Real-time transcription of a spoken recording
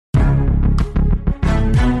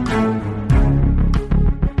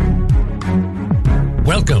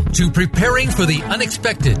to Preparing for the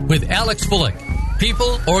Unexpected with Alex Bullock.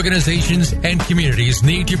 People, organizations, and communities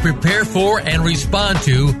need to prepare for and respond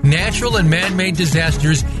to natural and man-made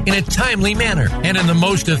disasters in a timely manner and in the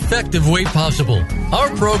most effective way possible.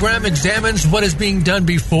 Our program examines what is being done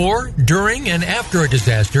before, during, and after a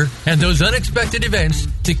disaster and those unexpected events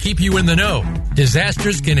to keep you in the know.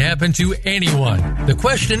 Disasters can happen to anyone. The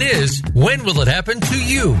question is, when will it happen to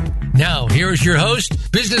you? Now, here is your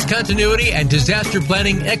host, business continuity and disaster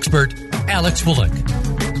planning expert, Alex Bullock.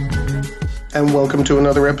 And welcome to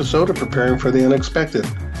another episode of Preparing for the Unexpected.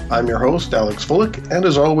 I'm your host, Alex Bullock, and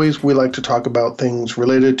as always, we like to talk about things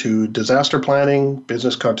related to disaster planning,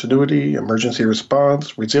 business continuity, emergency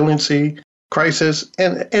response, resiliency, crisis,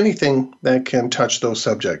 and anything that can touch those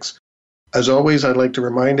subjects. As always, I'd like to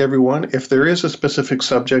remind everyone, if there is a specific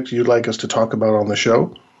subject you'd like us to talk about on the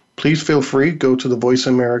show, please feel free, go to the Voice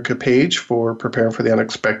America page for Preparing for the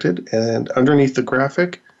Unexpected, and underneath the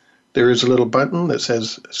graphic, there is a little button that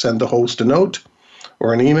says send the host a note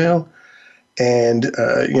or an email and,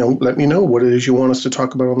 let me know what it is you want us to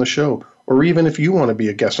talk about on the show, or even if you want to be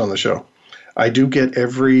a guest on the show. I do get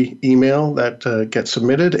every email that gets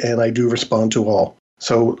submitted, and I do respond to all.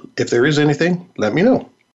 So if there is anything, let me know.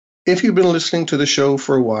 If you've been listening to the show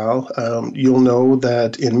for a while, you'll know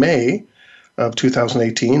that in May of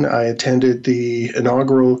 2018, I attended the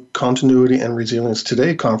inaugural Continuity and Resilience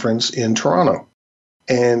Today conference in Toronto.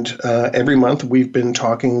 And every month we've been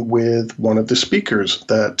talking with one of the speakers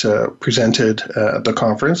that presented at the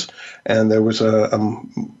conference. And there was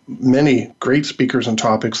many great speakers and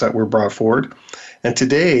topics that were brought forward. And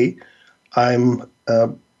today I'm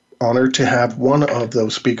honored to have one of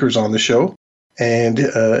those speakers on the show. And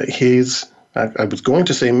I was going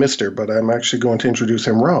to say Mr., but I'm actually going to introduce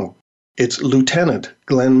him wrong. It's Lieutenant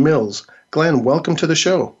Glenn Mills. Glenn, welcome to the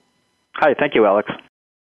show. Hi, thank you, Alex.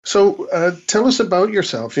 So tell us about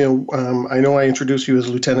yourself. I know I introduced you as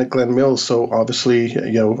Lieutenant Glenn Mills, so obviously,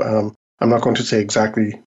 I'm not going to say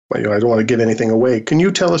exactly, I don't want to give anything away. Can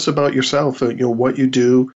you tell us about yourself, what you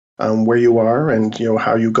do, where you are, and,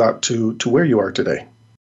 how you got to where you are today?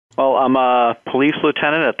 Well, I'm a police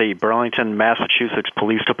lieutenant at the Burlington, Massachusetts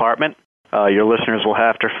Police Department. Your listeners will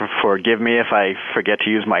have to forgive me if I forget to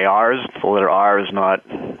use my R's. The letter R is not,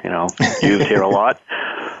 used here a lot.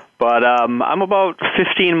 But I'm about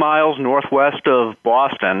 15 miles northwest of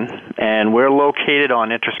Boston, and we're located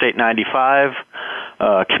on Interstate 95,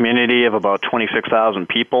 a community of about 26,000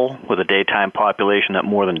 people with a daytime population that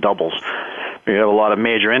more than doubles. We have a lot of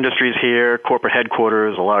major industries here, corporate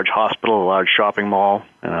headquarters, a large hospital, a large shopping mall,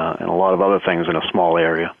 and a lot of other things in a small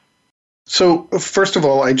area. So, first of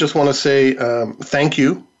all, I just want to say thank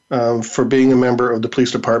you for being a member of the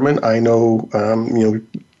police department. I know,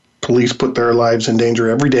 police put their lives in danger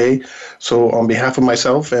every day. So on behalf of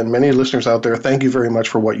myself and many listeners out there, thank you very much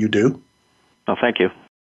for what you do. Oh, thank you.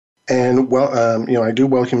 And, I do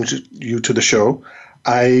welcome you to the show.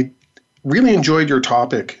 I really enjoyed your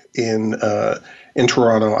topic in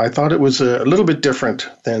Toronto. I thought it was a little bit different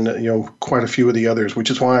than, quite a few of the others,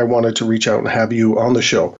 which is why I wanted to reach out and have you on the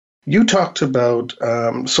show. You talked about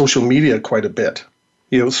social media quite a bit.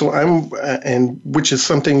 Which is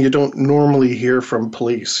something you don't normally hear from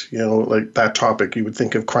police, like that topic. You would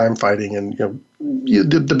think of crime fighting and,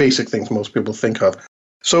 the basic things most people think of.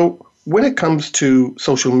 So when it comes to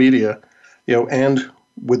social media, and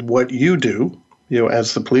with what you do,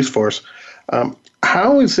 as the police force,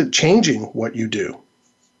 how is it changing what you do?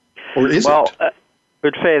 Or is it? Well, I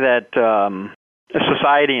would say that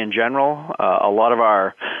society in general, a lot of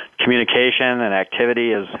our communication and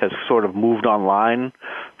activity has sort of moved online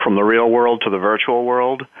from the real world to the virtual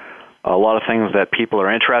world. A lot of things that people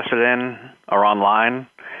are interested in are online,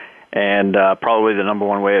 and probably the number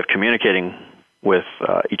one way of communicating with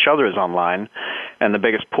each other is online, and the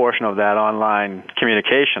biggest portion of that online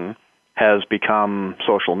communication has become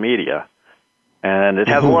social media. And it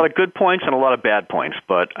has a lot of good points and a lot of bad points,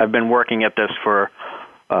 but I've been working at this for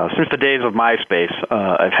since the days of MySpace.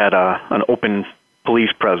 I've had an open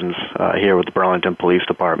police presence here with the Burlington Police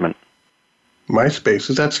Department. MySpace,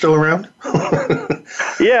 is that still around?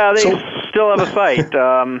 Yeah, they still have a site.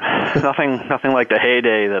 Nothing like the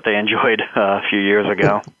heyday that they enjoyed a few years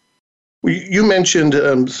ago. You mentioned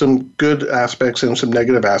some good aspects and some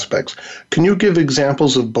negative aspects. Can you give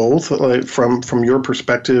examples of both, like from your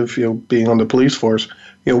perspective, being on the police force?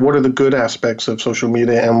 What are the good aspects of social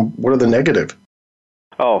media and what are the negative?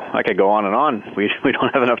 Oh, I could go on and on. We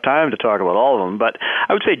don't have enough time to talk about all of them. But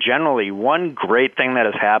I would say generally, one great thing that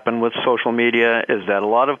has happened with social media is that a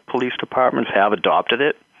lot of police departments have adopted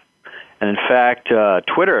it. And in fact,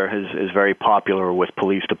 Twitter is very popular with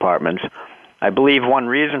police departments. I believe one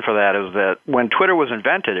reason for that is that when Twitter was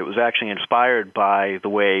invented, it was actually inspired by the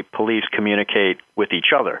way police communicate with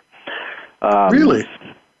each other. Really?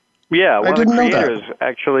 Yeah, one of the didn't know that. creators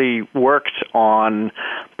actually worked on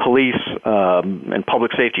police and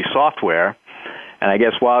public safety software, and I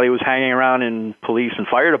guess while he was hanging around in police and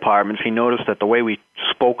fire departments, he noticed that the way we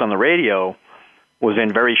spoke on the radio was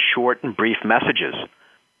in very short and brief messages.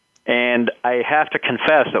 And I have to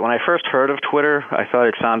confess that when I first heard of Twitter, I thought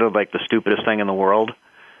it sounded like the stupidest thing in the world.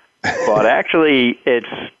 But actually, it's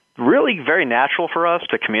really very natural for us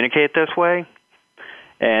to communicate this way.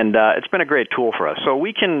 And it's been a great tool for us. So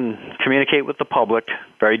we can communicate with the public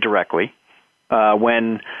very directly.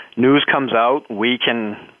 When news comes out, we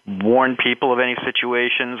can warn people of any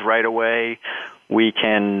situations right away. We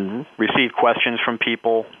can receive questions from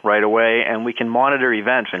people right away, and we can monitor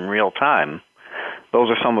events in real time. Those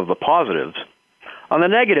are some of the positives. On the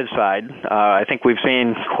negative side, I think we've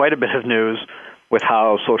seen quite a bit of news with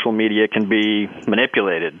how social media can be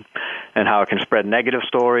manipulated and how it can spread negative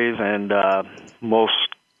stories, and the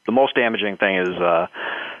most damaging thing is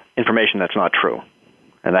information that's not true.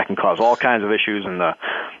 And that can cause all kinds of issues in the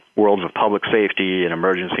worlds of public safety and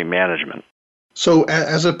emergency management. So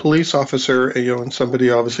as a police officer, and somebody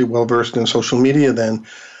obviously well-versed in social media, then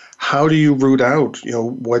how do you root out,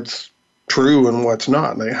 what's true and what's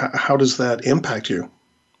not? Like, how does that impact you?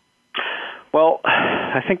 Well,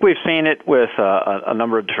 I think we've seen it with a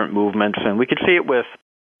number of different movements, and we could see it with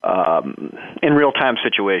in real-time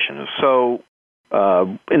situations. So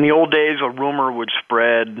in the old days, a rumor would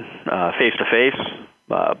spread face-to-face.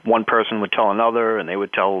 One person would tell another, and they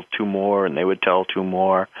would tell two more, and they would tell two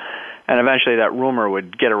more. And eventually that rumor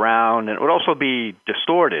would get around, and it would also be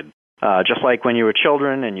distorted. Just like when you were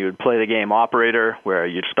children and you would play the game operator, where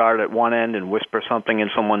you'd start at one end and whisper something in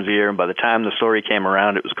someone's ear, and by the time the story came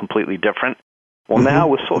around, it was completely different. Well, now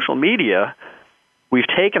with social media, we've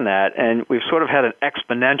taken that and we've sort of had an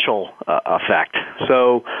exponential effect.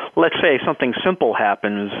 So let's say something simple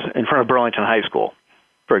happens in front of Burlington High School,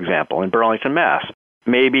 for example, in Burlington, Mass.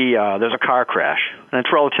 Maybe there's a car crash, and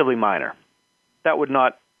it's relatively minor. That would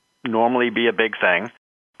not normally be a big thing,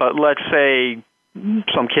 but let's say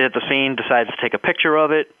some kid at the scene decides to take a picture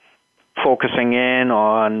of it, focusing in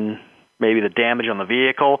on maybe the damage on the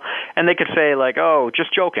vehicle, and they could say, like, oh,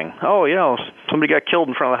 just joking. Oh, somebody got killed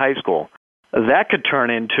in front of the high school. That could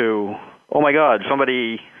turn into, oh, my God,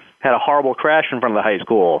 somebody had a horrible crash in front of the high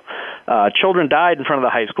school. Children died in front of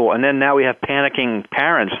the high school, and then now we have panicking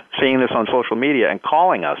parents seeing this on social media and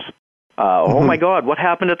calling us. Oh, my God, what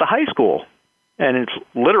happened at the high school? And it's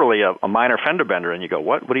literally a minor fender bender, and you go,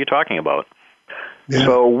 what? What are you talking about? Yeah.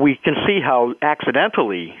 So we can see how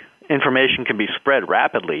accidentally information can be spread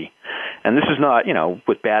rapidly. And this is not,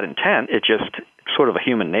 with bad intent. It's just sort of a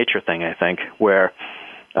human nature thing, I think, where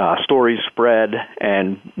stories spread,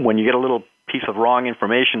 and when you get a little piece of wrong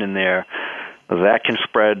information in there, that can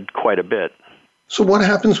spread quite a bit. So what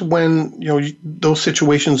happens when, those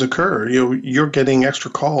situations occur? You're getting extra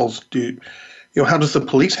calls. How does the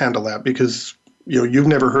police handle that? Because you've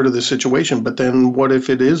never heard of this situation, but then what if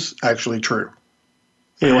it is actually true?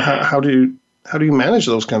 How do you manage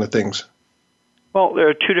those kind of things? Well, there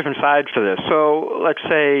are two different sides to this. So let's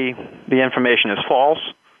say the information is false.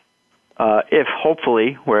 If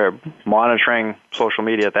hopefully we're monitoring social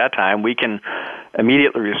media at that time, we can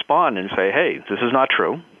immediately respond and say, hey, this is not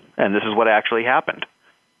true, and this is what actually happened.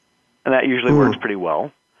 And that usually works pretty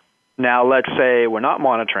well. Now, let's say we're not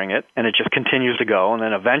monitoring it, and it just continues to go, and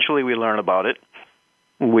then eventually we learn about it.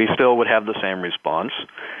 We still would have the same response.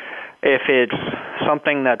 If it's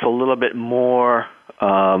something that's a little bit more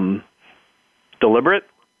deliberate,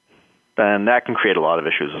 then that can create a lot of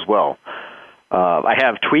issues as well. I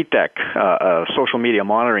have TweetDeck, a social media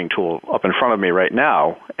monitoring tool, up in front of me right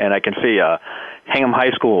now, and I can see Hingham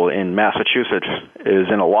High School in Massachusetts is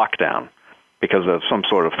in a lockdown because of some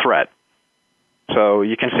sort of threat. So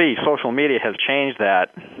you can see social media has changed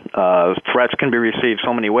that. Threats can be received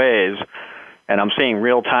so many ways, and I'm seeing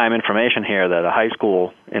real-time information here that a high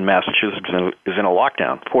school in Massachusetts is in a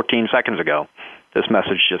lockdown. 14 seconds ago, this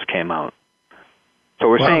message just came out. So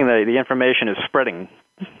we're seeing that the information is spreading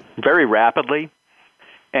very rapidly,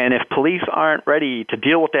 and if police aren't ready to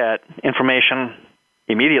deal with that information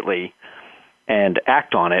immediately and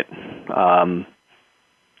act on it,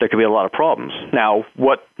 there could be a lot of problems. Now,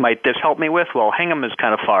 what might this help me with? Well, Hingham is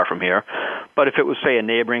kind of far from here, but if it was, say, a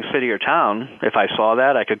neighboring city or town, if I saw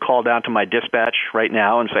that, I could call down to my dispatch right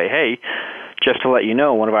now and say, hey, just to let you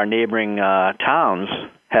know, one of our neighboring towns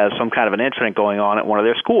has some kind of an incident going on at one of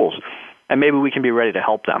their schools, and maybe we can be ready to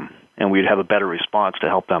help them, and we'd have a better response to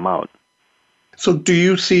help them out. So do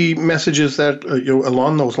you see messages that,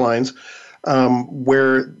 along those lines,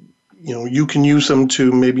 where you can use them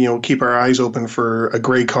to maybe keep our eyes open for a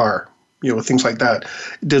gray car, things like that.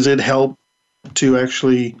 Does it help to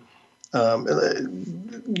actually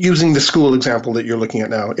using the school example that you're looking at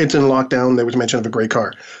now? It's in lockdown. There was mention of a gray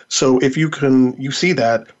car. So if you see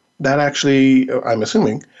that actually, I'm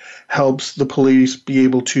assuming, helps the police be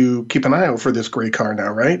able to keep an eye out for this gray car now,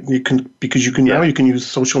 right? Now you can use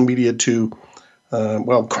social media to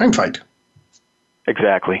crime fight.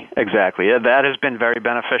 Exactly. Yeah, that has been very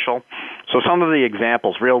beneficial. So some of the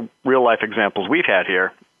examples, real life examples we've had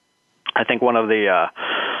here, I think one of the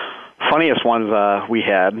funniest ones we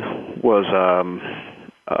had was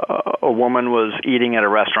a woman was eating at a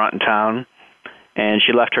restaurant in town, and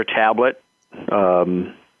she left her tablet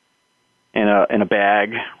in a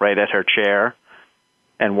bag right at her chair,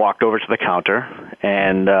 and walked over to the counter.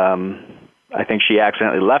 And I think she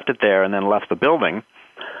accidentally left it there and then left the building.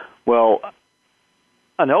 Well,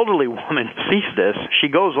 an elderly woman sees this. She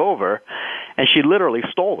goes over, and she literally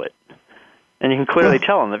stole it. And you can clearly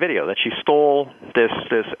tell in the video that she stole this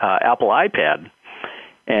Apple iPad.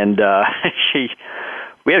 And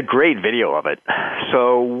we had a great video of it.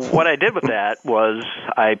 So what I did with that was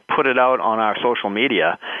I put it out on our social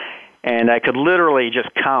media, and I could literally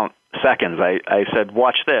just count seconds. I said,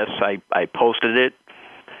 watch this. I posted it,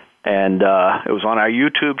 and it was on our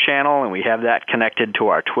YouTube channel, and we have that connected to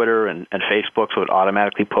our Twitter and Facebook, so it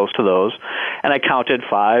automatically posts to those. And I counted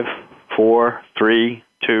 5, 4, 3,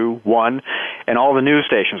 2, 1, and all the news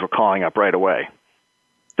stations were calling up right away.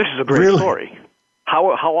 This is a great story. How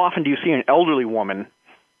often do you see an elderly woman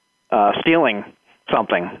stealing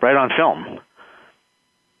something right on film?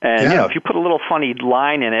 And if you put a little funny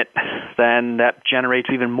line in it, then that generates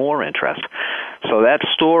even more interest. So that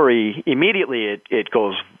story, immediately it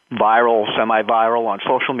goes viral, semi-viral on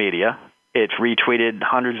social media. It's retweeted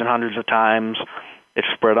hundreds and hundreds of times. It's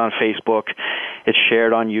spread on Facebook. It's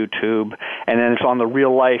shared on YouTube. And then it's on the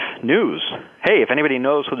real-life news. Hey, if anybody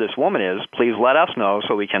knows who this woman is, please let us know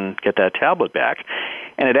so we can get that tablet back.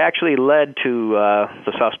 And it actually led to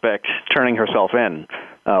the suspect turning herself in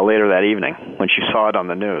later that evening when she saw it on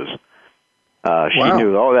the news. She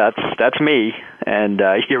knew, that's me, and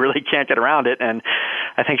you really can't get around it. And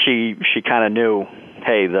I think she kind of knew,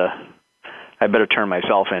 hey, I better turn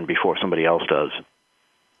myself in before somebody else does.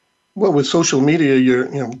 Well, with social media,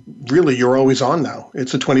 you're always on now.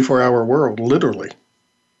 It's a 24-hour world, literally.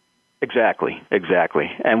 Exactly.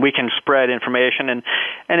 And we can spread information, and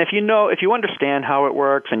if you understand how it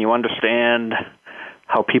works, and you understand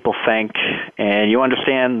how people think, and you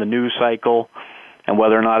understand the news cycle, and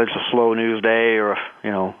whether or not it's a slow news day or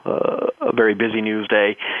a very busy news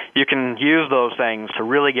day, you can use those things to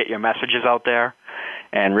really get your messages out there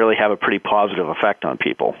and really have a pretty positive effect on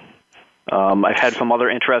people. I've had some other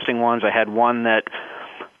interesting ones. I had one that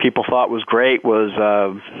people thought was great. Was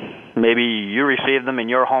maybe you received them in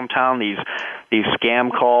your hometown. These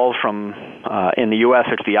scam calls from in the U.S.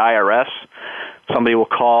 It's the IRS. Somebody will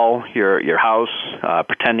call your house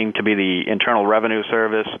pretending to be the Internal Revenue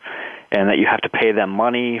Service, and that you have to pay them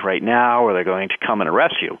money right now, or they're going to come and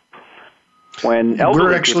arrest you. When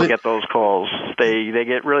elderly people get those calls, they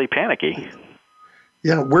get really panicky.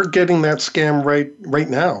 Yeah, we're getting that scam right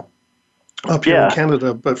now up here in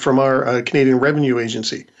Canada, but from our Canadian Revenue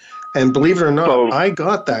Agency. And believe it or not, I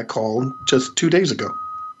got that call just 2 days ago.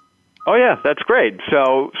 Oh, yeah, that's great.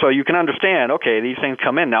 So you can understand, okay, these things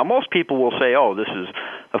come in. Now, most people will say,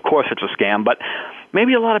 of course it's a scam, but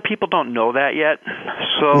maybe a lot of people don't know that yet.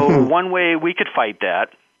 So one way we could fight that,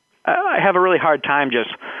 I have a really hard time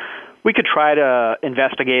we could try to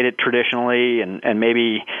investigate it traditionally and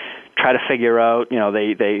maybe try to figure out,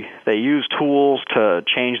 they use tools to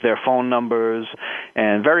change their phone numbers,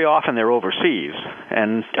 and very often they're overseas.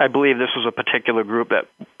 And I believe this was a particular group that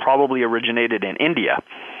probably originated in India.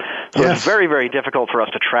 So it's very, very difficult for us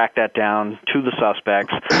to track that down to the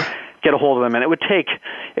suspects, get a hold of them, and it would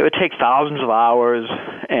take thousands of hours,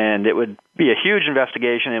 and it would be a huge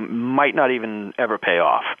investigation. It might not even ever pay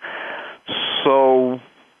off. So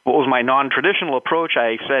what was my non-traditional approach?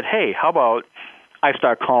 I said, hey, how about I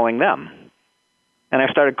start calling them? And I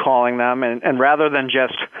started calling them, and rather than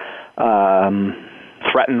just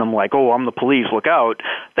threaten them like, I'm the police, look out,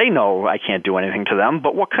 they know I can't do anything to them,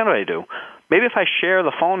 but what can I do? Maybe if I share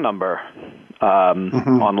the phone number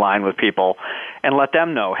online with people and let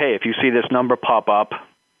them know, hey, if you see this number pop up,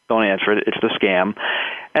 don't answer it, it's the scam.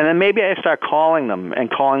 And then maybe I start calling them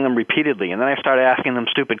repeatedly, and then I start asking them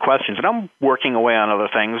stupid questions. And I'm working away on other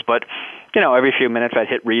things, but every few minutes I'd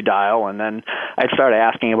hit redial, and then I'd start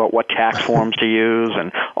asking about what tax forms to use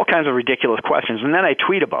and all kinds of ridiculous questions. And then I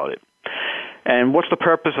tweet about it. And what's the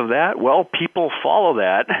purpose of that? Well, people follow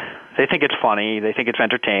that. They think it's funny. They think it's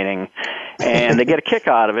entertaining. And they get a kick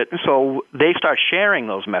out of it. So they start sharing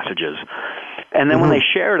those messages. And then when they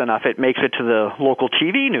share it enough, it makes it to the local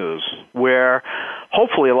TV news, where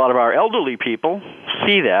hopefully a lot of our elderly people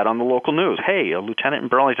see that on the local news. Hey, a lieutenant in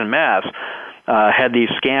Burlington, Mass. Had these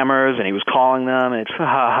scammers, and he was calling them, and it's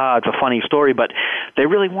it's a funny story, but they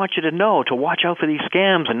really want you to know to watch out for these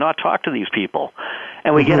scams and not talk to these people.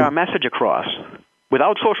 And we get our message across.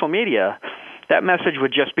 Without social media, that message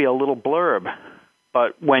would just be a little blurb.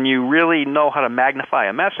 But when you really know how to magnify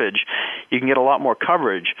a message, you can get a lot more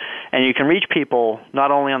coverage, and you can reach people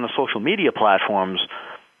not only on the social media platforms,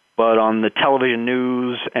 but on the television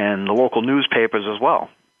news and the local newspapers as well.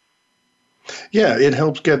 Yeah, it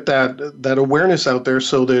helps get that awareness out there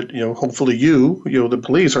so that, hopefully the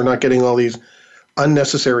police are not getting all these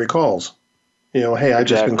unnecessary calls. Hey, I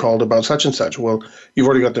just been called about such and such. Well, you've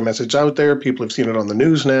already got the message out there. People have seen it on the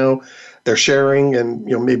news now. They're sharing and,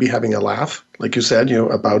 maybe having a laugh, like you said,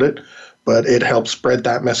 about it. But it helps spread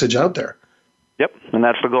that message out there. Yep, and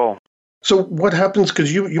that's the goal. So what happens,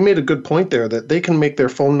 because you made a good point there, that they can make their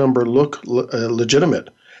phone number look legitimate.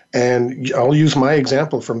 And I'll use my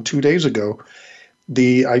example from 2 days ago.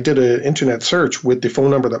 I did an internet search with the phone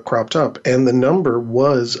number that cropped up, and the number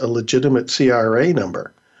was a legitimate CRA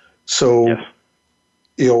number. So,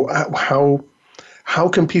 how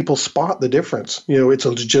can people spot the difference? It's a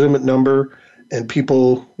legitimate number, and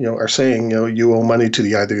people, are saying, you owe money to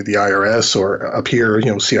either the IRS or up here,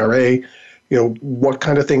 CRA. What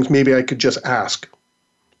kind of things maybe I could just ask,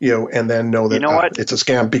 and then know that it's a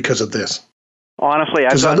scam because of this. Honestly,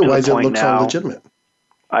 I've gotten to the point now. Otherwise, it looks illegitimate.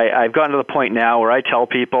 I've gotten to the point now where I tell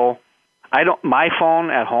people, my phone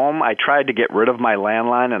at home, I tried to get rid of my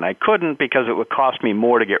landline, and I couldn't because it would cost me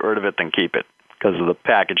more to get rid of it than keep it because of the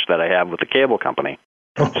package that I have with the cable company.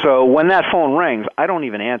 So when that phone rings, I don't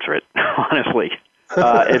even answer it, honestly.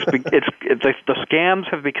 The scams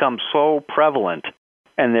have become so prevalent,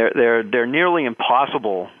 and they're nearly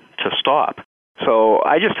impossible to stop. So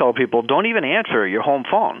I just tell people, don't even answer your home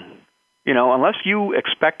phone. Unless you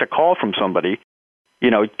expect a call from somebody,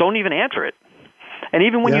 don't even answer it. And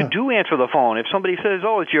even when you do answer the phone, if somebody says,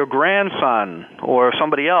 oh, it's your grandson or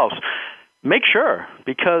somebody else, make sure,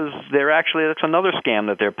 because that's another scam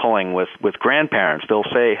that they're pulling with grandparents. They'll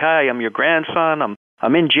say, hi, I'm your grandson,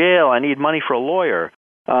 I'm in jail, I need money for a lawyer.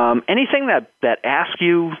 Anything that asks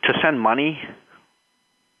you to send money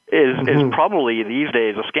is probably these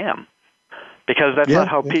days a scam. Because that's not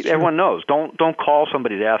how everyone knows. Don't call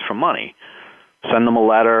somebody to ask for money. Send them a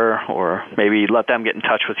letter, or maybe let them get in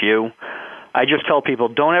touch with you. I just tell people,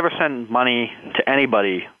 don't ever send money to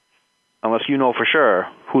anybody unless you know for sure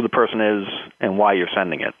who the person is and why you're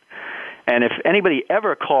sending it. And if anybody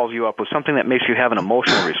ever calls you up with something that makes you have an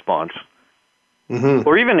emotional response,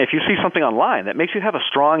 or even if you see something online that makes you have a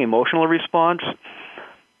strong emotional response,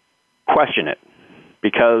 question it.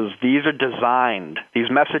 Because these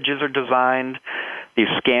messages are designed, these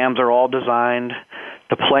scams are all designed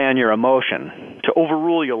to play on your emotion, to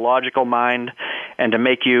overrule your logical mind, and to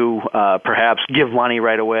make you perhaps give money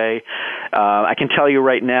right away. I can tell you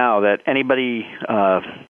right now that anybody, a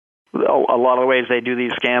lot of the ways they do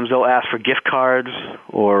these scams, they'll ask for gift cards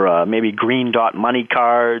or maybe Green Dot Money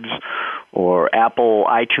cards or Apple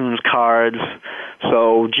iTunes cards.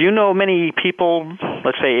 So do you know many people,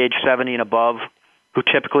 let's say age 70 and above, who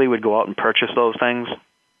typically would go out and purchase those things?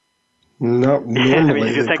 No, normally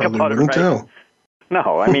if you think about it, right? Tell.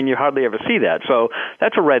 No, you hardly ever see that. So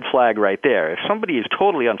that's a red flag right there. If somebody is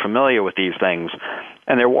totally unfamiliar with these things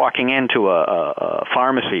and they're walking into a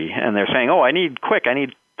pharmacy and they're saying, I need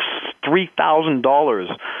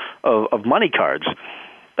 $3,000 of money cards,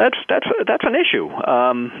 that's an issue.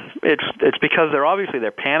 It's because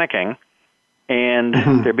they're panicking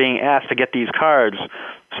and they're being asked to get these cards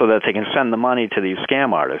so that they can send the money to these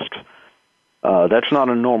scam artists. That's not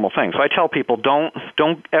a normal thing. So I tell people,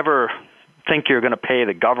 don't ever think you're going to pay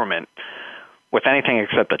the government with anything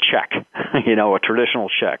except a check, a traditional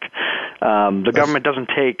check. The government doesn't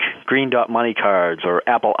take Green Dot Money cards or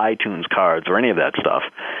Apple iTunes cards or any of that stuff.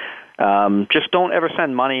 Just don't ever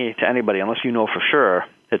send money to anybody unless you know for sure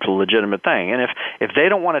it's a legitimate thing. And if they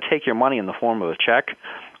don't want to take your money in the form of a check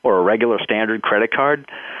or a regular standard credit card,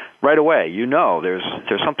 right away, there's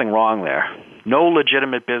something wrong there. No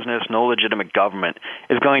legitimate business, no legitimate government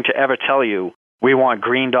is going to ever tell you, we want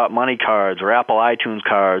Green Dot Money cards or Apple iTunes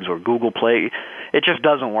cards or Google Play. It just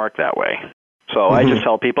doesn't work that way. So I just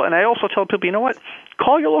tell people, and I also tell people, you know what?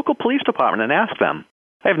 Call your local police department and ask them.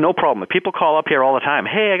 I have no problem. If people call up here all the time,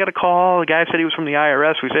 hey, I got a call. The guy said he was from the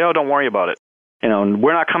IRS. We say, don't worry about it.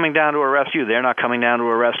 We're not coming down to arrest you. They're not coming down to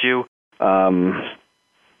arrest you.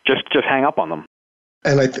 just hang up on them.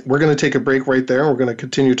 And we're going to take a break right there. We're going to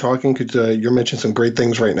continue talking because you're mentioning some great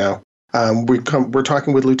things right now. We're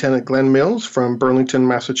talking with Lieutenant Glenn Mills from Burlington,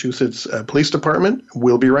 Massachusetts Police Department.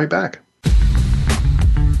 We'll be right back.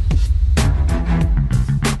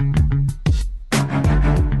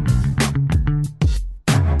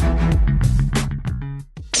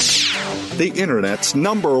 The Internet's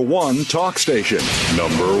 #1 talk station.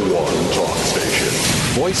 #1 talk station.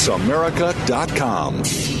 VoiceAmerica.com.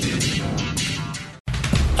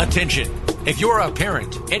 Attention. If you're a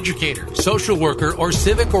parent, educator, social worker, or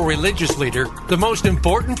civic or religious leader, the most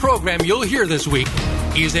important program you'll hear this week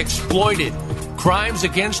is Exploited: Crimes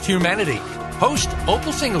Against Humanity. Host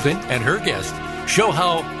Opal Singleton and her guest show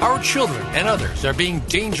how our children and others are being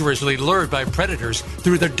dangerously lured by predators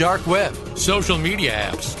through the dark web, social media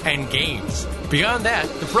apps, and games. Beyond that,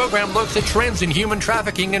 the program looks at trends in human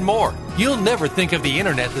trafficking and more. You'll never think of the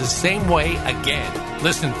Internet the same way again.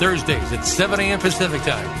 Listen Thursdays at 7 a.m. Pacific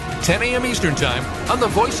Time, 10 a.m. Eastern Time on the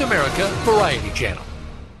Voice America Variety Channel.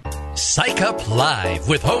 Psych Up Live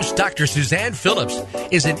with host Dr. Suzanne Phillips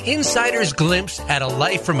is an insider's glimpse at a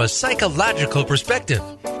life from a psychological perspective.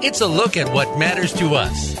 It's a look at what matters to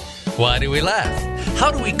us. Why do we laugh? How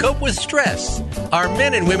do we cope with stress? Are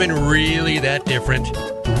men and women really that different?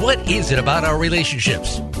 What is it about our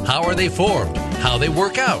relationships? How are they formed? How they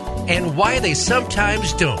work out? And why they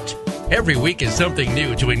sometimes don't? Every week is something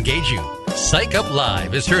new to engage you. Psych Up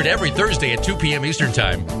Live is heard every Thursday at 2 p.m. Eastern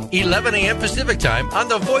Time, 11 a.m. Pacific Time on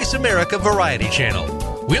the Voice America Variety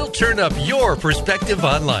Channel. We'll turn up your perspective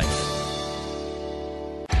on life.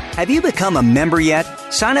 Have you become a member yet?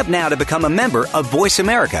 Sign up now to become a member of Voice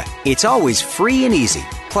America. It's always free and easy.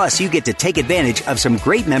 Plus, you get to take advantage of some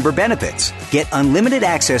great member benefits. Get unlimited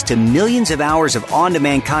access to millions of hours of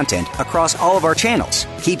on-demand content across all of our channels.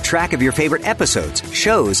 Keep track of your favorite episodes,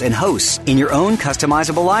 shows, and hosts in your own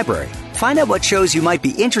customizable library. Find out what shows you might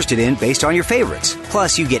be interested in based on your favorites.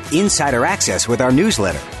 Plus, you get insider access with our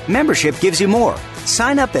newsletter. Membership gives you more.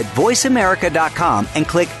 Sign up at voiceamerica.com and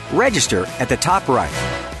click Register at the top right.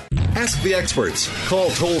 Ask the experts.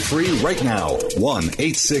 Call toll-free right now,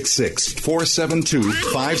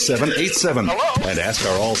 1-866-472-5787. And ask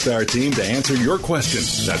our All-Star team to answer your question.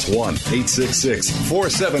 That's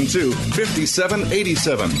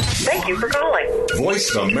 1-866-472-5787. Thank you for calling.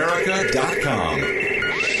 VoiceAmerica.com.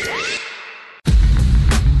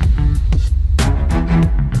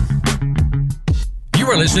 You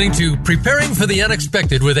are listening to Preparing for the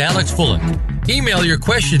Unexpected with Alex Fullick. Email your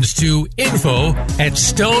questions to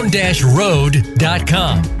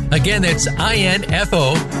info@stone-road.com. Again, that's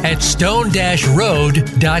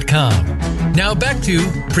info@stone-road.com. Now back to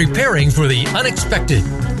Preparing for the Unexpected.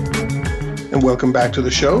 And welcome back to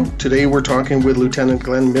the show. Today we're talking with Lieutenant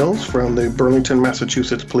Glenn Mills from the Burlington,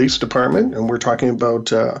 Massachusetts Police Department, and we're talking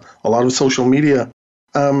about a lot of social media.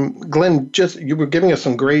 Glenn, you were giving us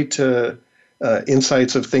some great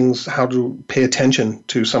insights of things, how to pay attention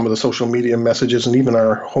to some of the social media messages and even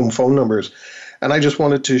our home phone numbers. And I just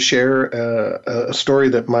wanted to share a story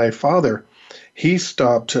that my father, he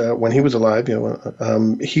stopped, when he was alive,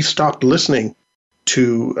 he stopped listening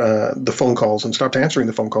to the phone calls and stopped answering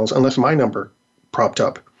the phone calls unless my number propped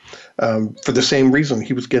up. For the same reason,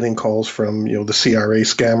 he was getting calls from, the CRA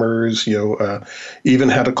scammers, even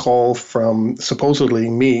had a call from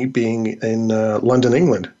supposedly me being in London,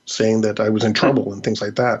 England, saying that I was in trouble and things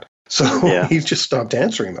like that. So he just stopped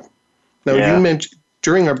answering them. Now, you mentioned,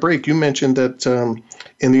 during our break, you mentioned that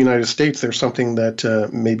in the United States, there's something that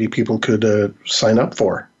maybe people could sign up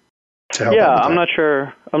for. I'm not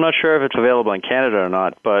sure if it's available in Canada or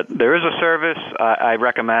not, but there is a service I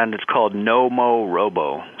recommend. It's called No Mo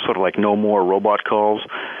Robo, sort of like No More Robot Calls,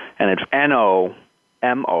 and it's NOMOROBO,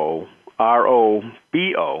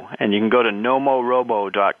 and you can go to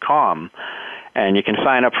nomorobo.com, and you can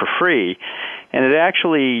sign up for free, and it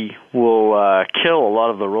actually will kill a lot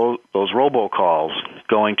of those robocalls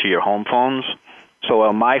going to your home phones. So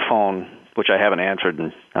on my phone, which I haven't answered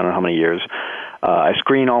in I don't know how many years, I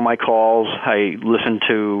screen all my calls. I listen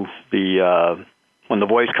to when the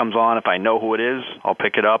voice comes on. If I know who it is, I'll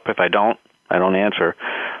pick it up. If I don't answer.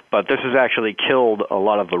 But this has actually killed a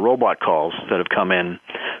lot of the robot calls that have come in.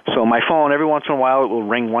 So my phone, every once in a while, it will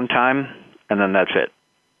ring one time, and then that's it.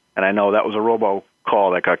 And I know that was a robo call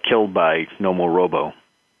that got killed by No More Robo.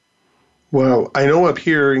 Well, I know up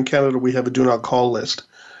here in Canada we have a do not call list,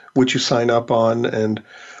 which you sign up on, and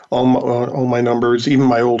all my numbers, even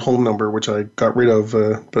my old home number, which I got rid of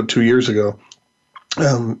about 2 years ago,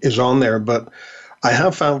 is on there. But I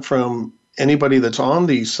have found from anybody that's on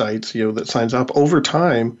these sites, that signs up, over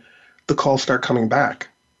time, the calls start coming back.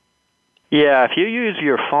 Yeah, if you use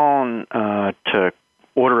your phone to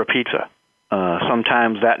order a pizza,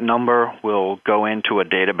 sometimes that number will go into a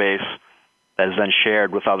database that is then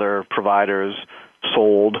shared with other providers,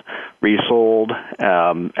 sold, resold,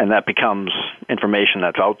 and that becomes information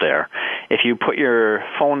that's out there. If you put your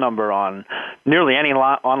phone number on nearly any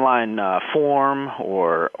online form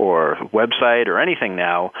or website or anything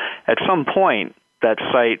now, at some point that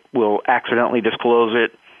site will accidentally disclose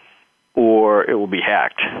it, or it will be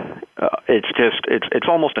hacked. It's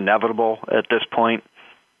almost inevitable at this point.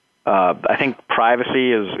 I think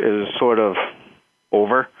privacy is sort of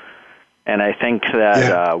over. And I think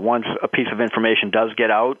that once a piece of information does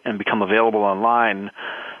get out and become available online,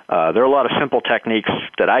 there are a lot of simple techniques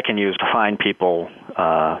that I can use to find people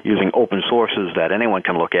using open sources that anyone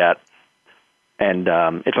can look at. And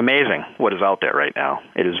it's amazing what is out there right now.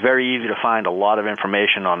 It is very easy to find a lot of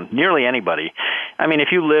information on nearly anybody. I mean, if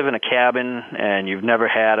you live in a cabin and you've never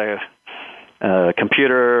had a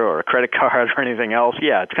computer or a credit card or anything else,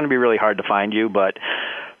 yeah, it's going to be really hard to find you. But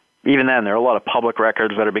even then, there are a lot of public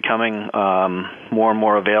records that are becoming more and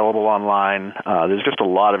more available online. There's just a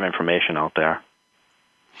lot of information out there.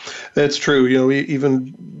 That's true.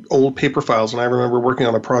 Even old paper files, and I remember working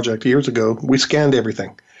on a project years ago, we scanned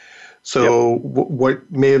everything. So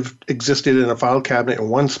what may have existed in a file cabinet in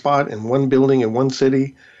one spot, in one building, in one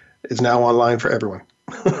city, is now online for everyone.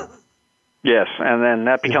 Yes, and then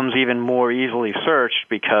that becomes even more easily searched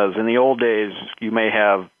because in the old days, you may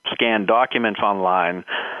have scanned documents online,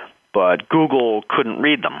 but Google couldn't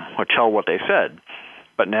read them or tell what they said.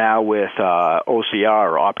 But now with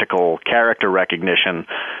OCR, or optical character recognition,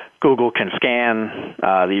 Google can scan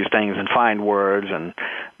these things and find words, and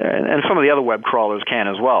some of the other web crawlers can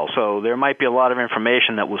as well. So there might be a lot of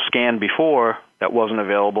information that was scanned before that wasn't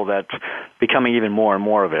available that's becoming even more and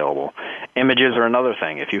more available. Images are another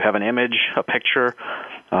thing. If you have an image, a picture,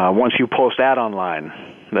 once you post that online,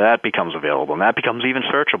 that becomes available, and that becomes even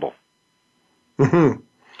searchable. Mm-hmm.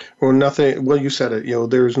 Well, you said it.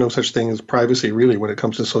 There is no such thing as privacy, really, when it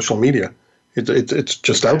comes to social media. It's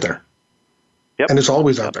just out there. Yep. And it's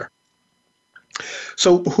always out there.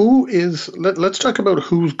 So let's talk about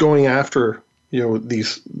who's going after,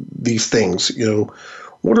 these things.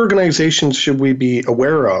 What organizations should we be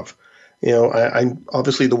aware of? I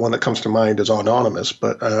obviously the one that comes to mind is Anonymous,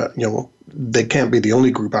 but, they can't be the only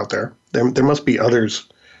group out there. There must be others,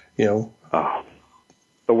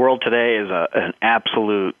 The world today is an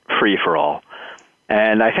absolute free-for-all.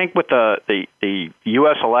 And I think with the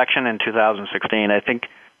U.S. election in 2016, I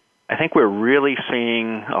think we're really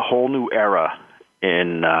seeing a whole new era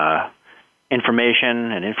in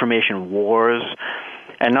information and information wars,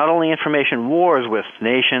 and not only information wars with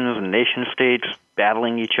nations and nation-states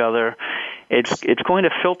battling each other. It's going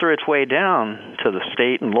to filter its way down to the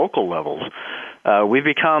state and local levels. We've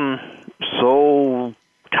become so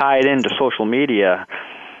tied into social media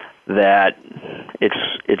that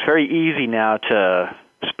it's very easy now to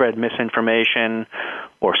spread misinformation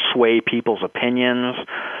or sway people's opinions.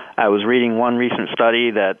 I was reading one recent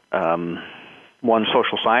study that one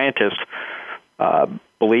social scientist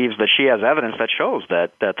believes that she has evidence that shows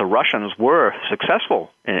that the Russians were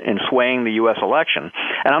successful in swaying the U.S. election.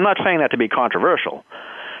 And I'm not saying that to be controversial.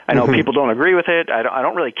 I know people don't agree with it. I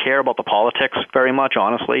don't really care about the politics very much,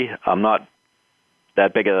 honestly. I'm not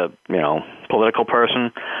that big a political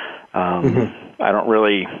person. I don't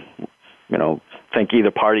really think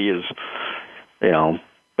either party is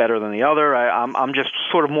better than the other. I'm just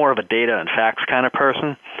sort of more of a data and facts kind of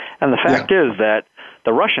person. And the fact is that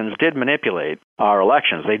the Russians did manipulate our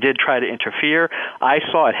elections. They did try to interfere. I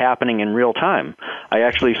saw it happening in real time. I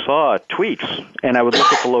actually saw tweets, and I would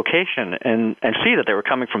look at the location and see that they were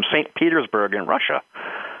coming from St. Petersburg in Russia.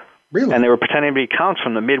 Really? And they were pretending to be counts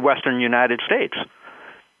from the Midwestern United States.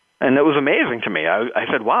 And it was amazing to me. I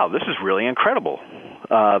said, wow, this is really incredible.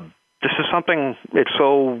 This is something, it's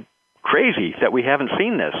so crazy that we haven't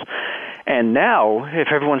seen this. And now, if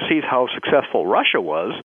everyone sees how successful Russia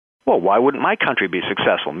was, well, why wouldn't my country be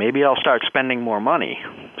successful? Maybe I'll start spending more money,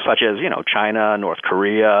 such as, China, North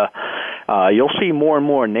Korea. You'll see more and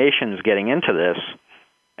more nations getting into this.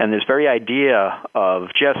 And this very idea of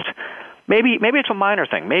just, maybe it's a minor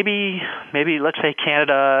thing. Maybe let's say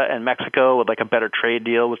Canada and Mexico would like a better trade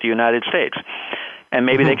deal with the United States. And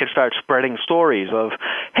maybe they could start spreading stories of,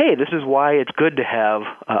 hey, this is why it's good to have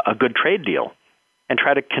a good trade deal, and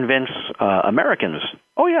try to convince Americans,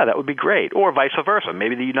 oh, yeah, that would be great, or vice versa.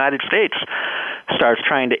 Maybe the United States starts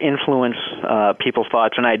trying to influence people's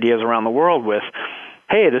thoughts and ideas around the world with,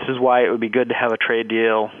 hey, this is why it would be good to have a trade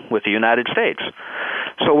deal with the United States.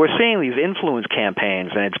 So we're seeing these influence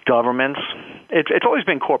campaigns, and it's governments, It's always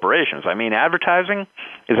been corporations. I mean, advertising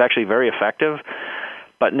is actually very effective,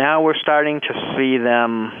 but now we're starting to see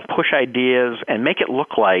them push ideas and make it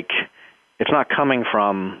look like it's not coming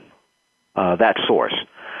from that source.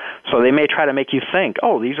 So they may try to make you think,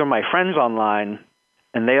 oh, these are my friends online,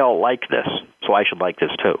 and they all like this, so I should like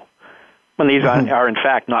this too. When these are in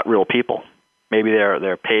fact not real people. Maybe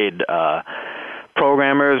they're paid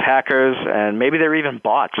programmers, hackers, and maybe they're even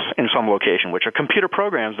bots in some location, which are computer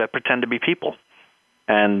programs that pretend to be people.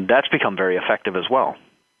 And that's become very effective as well.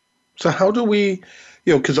 So how do we,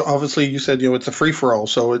 because obviously you said, it's a free-for-all,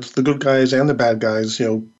 so it's the good guys and the bad guys,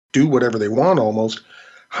 do whatever they want almost.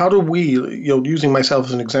 How do we, using myself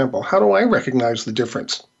as an example, how do I recognize the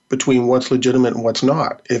difference between what's legitimate and what's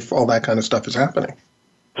not if all that kind of stuff is happening?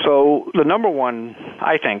 So the number one,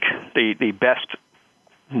 I think, the best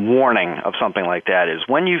warning of something like that is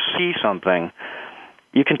when you see something,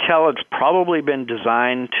 you can tell it's probably been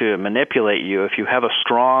designed to manipulate you if you have a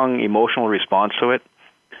strong emotional response to it.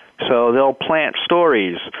 So they'll plant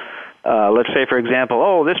stories. Let's say, for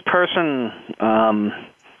example, this person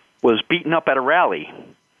was beaten up at a rally,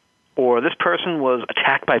 or this person was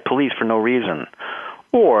attacked by police for no reason,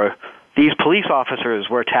 or these police officers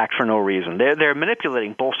were attacked for no reason. They're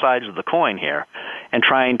manipulating both sides of the coin here and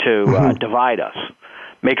trying to divide us,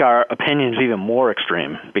 make our opinions even more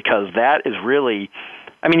extreme, because that is really,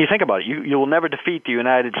 I mean, you think about it, you will never defeat the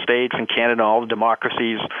United States and Canada and all the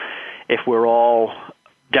democracies if we're all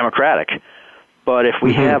democratic. But if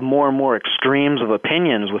we have more and more extremes of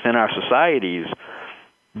opinions within our societies,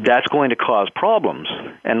 that's going to cause problems.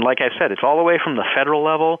 And like I said, it's all the way from the federal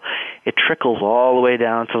level, it trickles all the way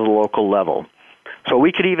down to the local level. So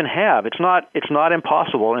we could even have, it's not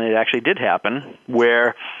impossible, and it actually did happen,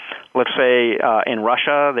 where, let's say, in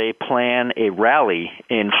Russia, they plan a rally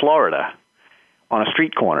in Florida on a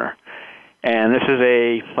street corner. And this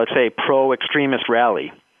is let's say, pro-extremist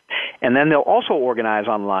rally. And then they'll also organize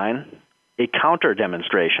online a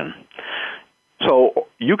counter-demonstration. So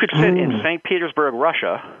you could sit in St. Petersburg,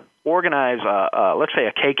 Russia, organize, let's say,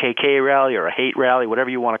 a KKK rally or a hate rally, whatever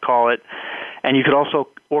you want to call it, and you could also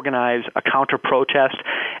organize a counter-protest,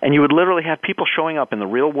 and you would literally have people showing up in the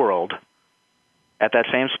real world at that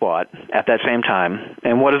same spot, at that same time,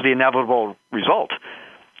 and what is the inevitable result?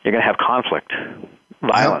 You're going to have conflict,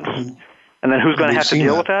 violence. And then who's going to have to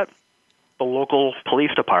deal with that? The local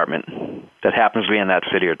police department that happens to be in that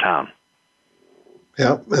city or town.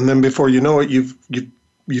 Yeah, and then before you know it,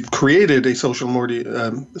 you've created a social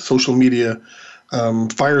media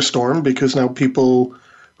firestorm, because now people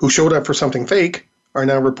who showed up for something fake are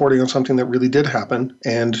now reporting on something that really did happen.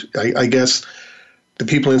 And I guess the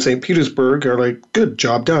people in St. Petersburg are like, good,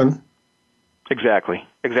 job done. Exactly.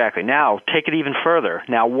 Now, take it even further.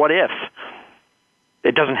 Now, what if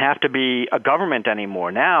it doesn't have to be a government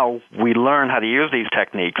anymore? Now we learn how to use these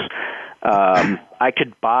techniques. I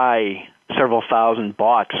could buy several thousand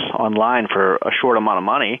bots online for a short amount of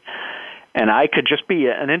money, and I could just be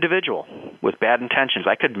an individual with bad intentions.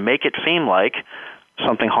 I could make it seem like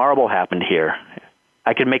something horrible happened here.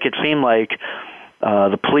 I could make it seem like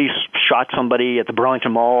the police shot somebody at the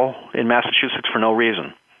Burlington Mall in Massachusetts for no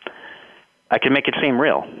reason. I could make it seem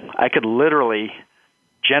real. I could literally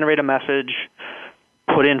generate a message,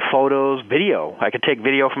 put in photos, video. I could take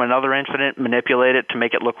video from another incident, manipulate it to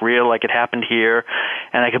make it look real like it happened here,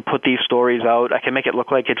 and I could put these stories out. I could make it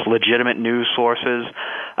look like it's legitimate news sources.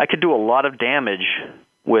 I could do a lot of damage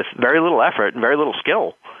with very little effort and very little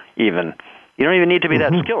skill even. You don't even need to be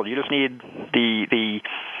that skilled. You just need the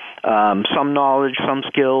some knowledge, some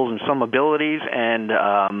skills, and some abilities, and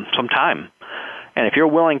some time. And if you're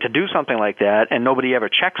willing to do something like that and nobody ever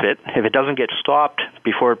checks it, if it doesn't get stopped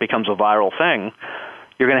before it becomes a viral thing,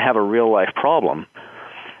 you're going to have a real-life problem.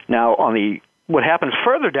 Now, what happens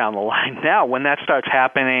further down the line now, when that starts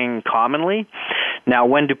happening commonly, now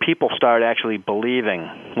when do people start actually believing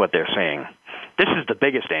what they're seeing? This is the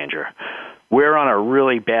biggest danger. We're on a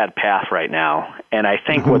really bad path right now, and I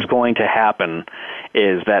think what's going to happen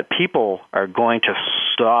is that people are going to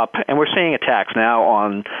stop, and we're seeing attacks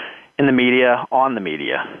now in the media, on the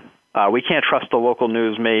media. We can't trust the local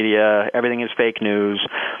news media. Everything is fake news.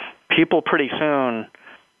 People pretty soon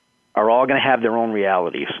are all going to have their own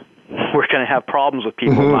realities. We're going to have problems with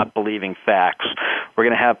people not believing facts. We're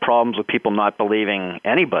going to have problems with people not believing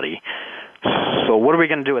anybody. So what are we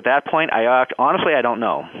going to do at that point? Honestly, I don't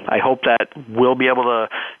know. I hope that we'll be able to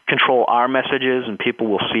control our messages and people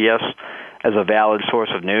will see us as a valid source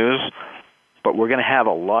of news. But we're going to have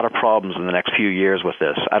a lot of problems in the next few years with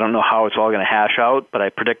this. I don't know how it's all going to hash out, but I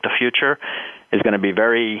predict the future is going to be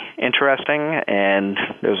very interesting, and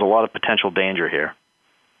there's a lot of potential danger here.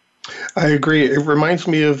 I agree. It reminds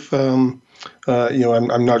me of, I'm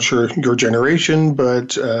not sure your generation, but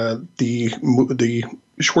the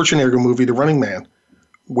Schwarzenegger movie, The Running Man,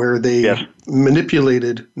 where they Yes.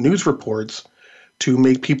 manipulated news reports to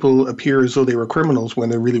make people appear as though they were criminals when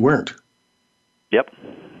they really weren't. Yep.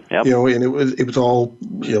 Yep. And it was all,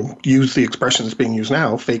 use the expression that's being used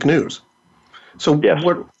now, fake news. So Yes.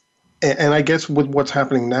 and I guess with what's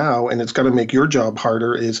happening now, and it's going to make your job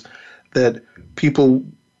harder, is that people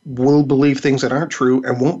will believe things that aren't true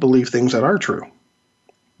and won't believe things that are true,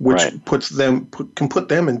 which Right. can put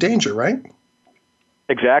them in danger, right?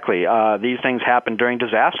 Exactly. These things happen during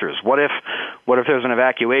disasters. What if there's an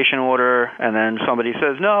evacuation order and then somebody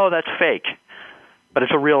says, no, that's fake, but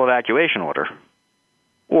it's a real evacuation order,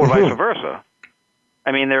 or vice versa?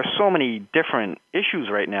 I mean, there's so many different issues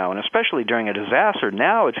right now, and especially during a disaster,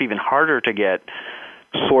 now it's even harder to get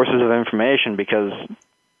sources of information because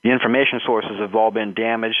the information sources have all been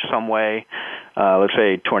damaged some way. Let's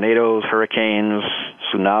say tornadoes, hurricanes,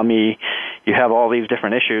 tsunami. You have all these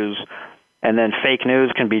different issues, and then fake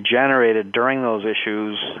news can be generated during those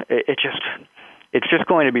issues. It's just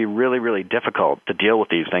going to be really, really difficult to deal with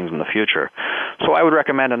these things in the future. So I would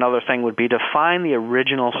recommend another thing would be to find the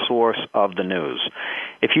original source of the news.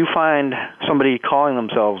 If you find somebody calling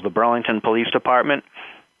themselves the Burlington Police Department,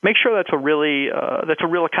 make sure that's a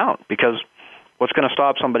real account, because what's going to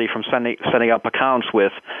stop somebody from setting up accounts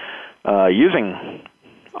with using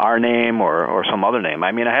our name or some other name?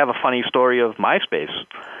 I mean, I have a funny story of MySpace.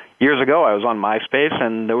 Years ago, I was on MySpace,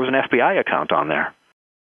 and there was an FBI account on there.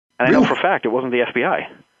 And I know for a fact it wasn't the FBI.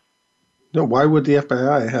 No, why would the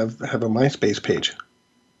FBI have a MySpace page?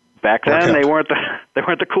 Back then, they weren't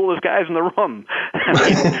the coolest guys in the room. I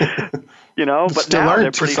mean, but Still now they're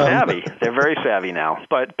aren't pretty some. savvy. They're very savvy now.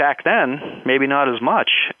 But back then, maybe not as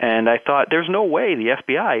much. And I thought, there's no way the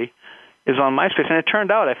FBI is on MySpace. And it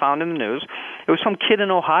turned out, I found in the news, it was some kid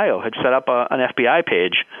in Ohio had set up an FBI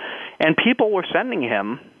page, and people were sending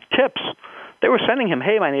him tips. They were sending him,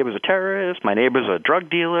 hey, my neighbor's a terrorist, my neighbor's a drug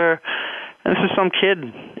dealer. And this is some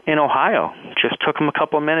kid in Ohio. Just took him a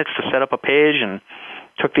couple of minutes to set up a page and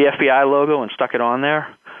took the FBI logo and stuck it on there.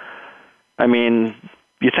 I mean,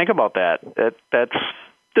 you think about that. That's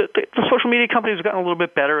the social media companies have gotten a little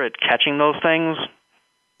bit better at catching those things,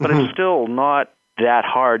 but it's still not that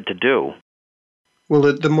hard to do. Well,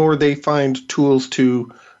 the more they find tools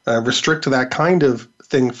to restrict that kind of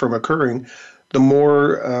thing from occurring, the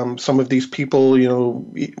more some of these people,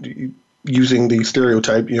 using the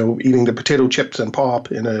stereotype, eating the potato chips and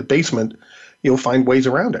pop in a basement, you'll find ways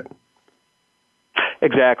around it.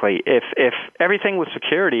 Exactly. If everything with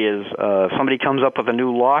security is somebody comes up with a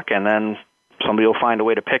new lock and then somebody will find a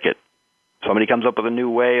way to pick it. Somebody comes up with a new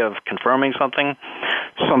way of confirming something,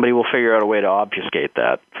 somebody will figure out a way to obfuscate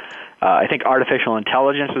that. I think artificial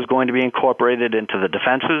intelligence is going to be incorporated into the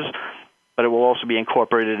defenses, but it will also be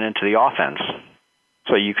incorporated into the offense.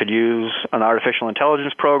 So you could use an artificial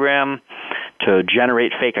intelligence program to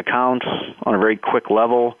generate fake accounts on a very quick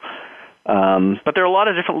level. But there are a lot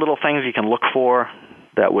of different little things you can look for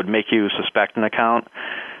that would make you suspect an account.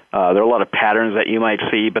 There are a lot of patterns that you might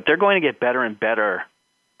see, but they're going to get better and better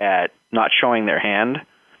at not showing their hand.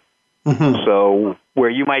 Mm-hmm. So where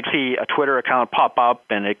you might see a Twitter account pop up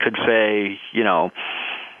and it could say,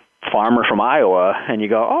 farmer from Iowa, and you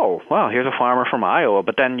go, oh, well, here's a farmer from Iowa.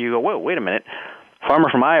 But then you go, whoa, wait a minute. Farmer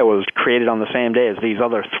from Iowa was created on the same day as these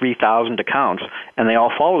other 3,000 accounts, and they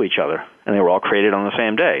all follow each other, and they were all created on the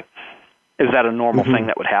same day. Is that a normal thing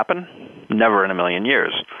that would happen? Never in a million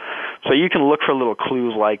years. So you can look for little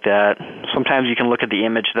clues like that. Sometimes you can look at the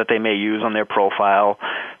image that they may use on their profile.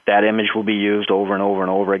 That image will be used over and over and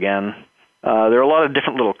over again. There are a lot of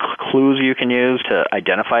different little clues you can use to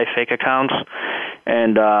identify fake accounts.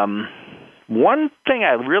 And one thing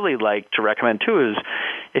I'd really like to recommend, too, is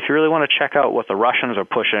if you really want to check out what the Russians are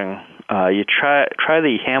pushing, you try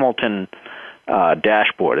the Hamilton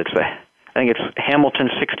dashboard. I think it's Hamilton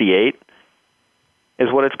 68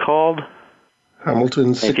 is what it's called.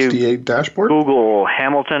 Hamilton 68 dashboard? Google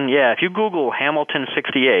Hamilton. Yeah, if you Google Hamilton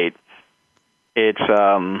 68, it's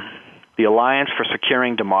the Alliance for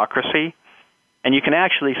Securing Democracy, and you can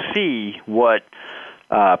actually see what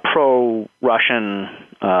pro-Russian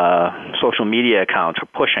social media accounts are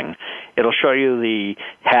pushing. It'll show you the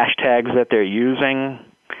hashtags that they're using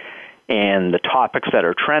and the topics that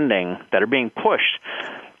are trending that are being pushed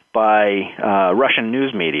by Russian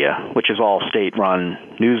news media, which is all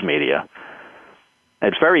state-run news media.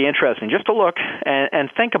 It's very interesting just to look and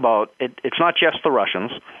think about it. It's not just the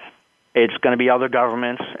Russians. It's going to be other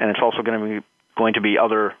governments, and it's also going to going to be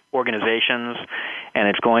other organizations, and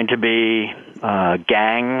it's going to be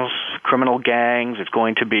gangs, criminal gangs. It's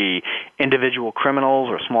going to be individual criminals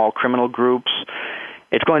or small criminal groups.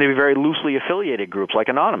 It's going to be very loosely affiliated groups like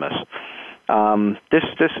Anonymous.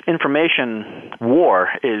 This information war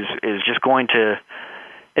is just going to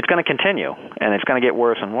continue, and it's going to get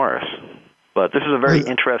worse and worse. But this is a very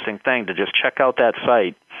interesting thing to just check out that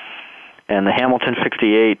site. And the Hamilton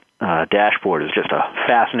 68 dashboard is just a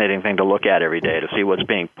fascinating thing to look at every day to see what's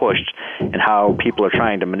being pushed and how people are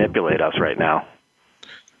trying to manipulate us right now.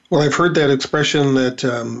 Well, I've heard that expression that,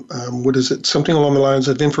 what is it, something along the lines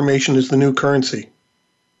of information is the new currency.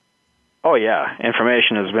 Oh, yeah.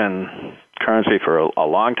 Information has been currency for a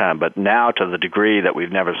long time, but now to the degree that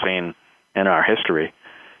we've never seen in our history.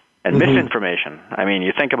 And misinformation. I mean,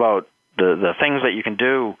 you think about the things that you can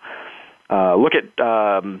do. Look at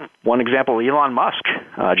one example, Elon Musk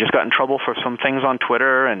just got in trouble for some things on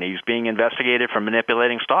Twitter, and he's being investigated for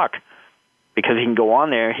manipulating stock because he can go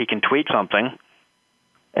on there, he can tweet something,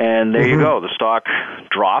 and there you go. The stock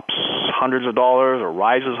drops hundreds of dollars or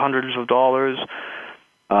rises hundreds of dollars.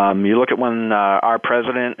 You look at when our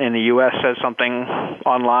president in the U.S. says something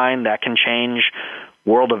online, that can change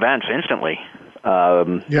world events instantly.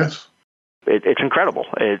 Yes. It's incredible.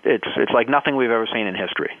 It's like nothing we've ever seen in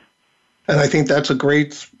history. And I think that's a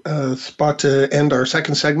great spot to end our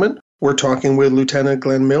second segment. We're talking with Lieutenant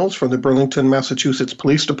Glenn Mills from the Burlington, Massachusetts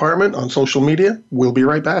Police Department on social media. We'll be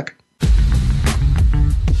right back.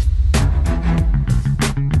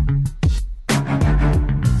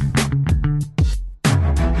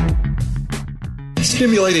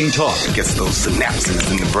 Stimulating talk. Gets those synapses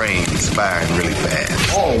in the brain firing really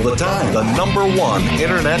fast. All the time. The number one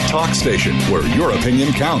internet talk station where your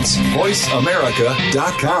opinion counts.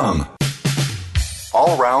 VoiceAmerica.com.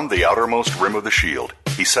 All round the outermost rim of the shield,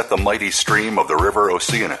 he set the mighty stream of the river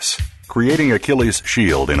Oceanus, creating Achilles'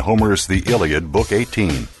 shield in Homer's The Iliad, Book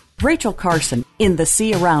 18. Rachel Carson in The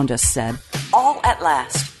Sea Around Us said, "All at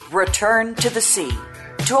last, return to the sea,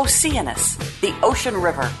 to Oceanus, the ocean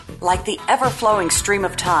river, like the ever-flowing stream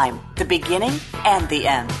of time, the beginning and the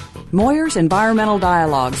end." Moyer's Environmental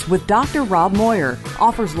Dialogues with Dr. Rob Moyer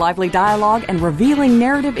offers lively dialogue and revealing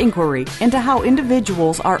narrative inquiry into how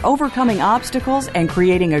individuals are overcoming obstacles and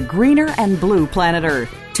creating a greener and blue planet Earth.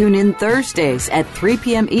 Tune in Thursdays at 3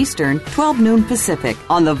 p.m. Eastern, 12 noon Pacific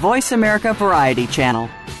on the Voice America Variety Channel.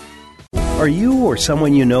 Are you or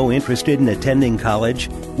someone you know interested in attending college?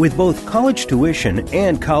 With both college tuition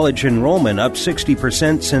and college enrollment up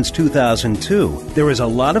 60% since 2002, there is a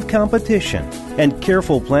lot of competition, and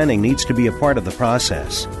careful planning needs to be a part of the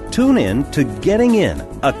process. Tune in to Getting In,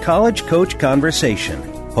 a college coach conversation,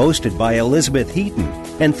 hosted by Elizabeth Heaton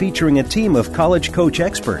and featuring a team of college coach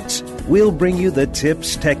experts. We'll bring you the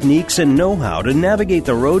tips, techniques, and know-how to navigate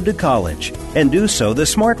the road to college and do so the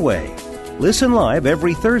smart way. Listen live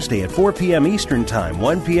every Thursday at 4 p.m. Eastern Time,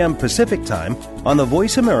 1 p.m. Pacific Time on the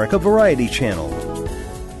Voice America Variety Channel.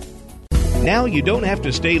 Now you don't have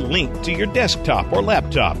to stay linked to your desktop or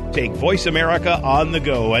laptop. Take Voice America on the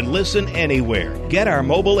go and listen anywhere. Get our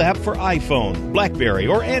mobile app for iPhone, BlackBerry,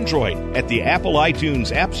 or Android at the Apple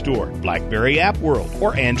iTunes App Store, BlackBerry App World,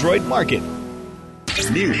 or Android Market.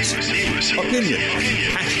 News, opinion,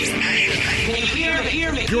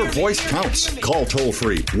 your voice counts. Call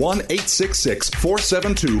toll-free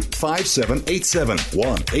 1-866-472-5787.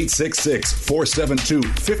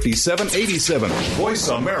 1-866-472-5787.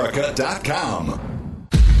 VoiceAmerica.com.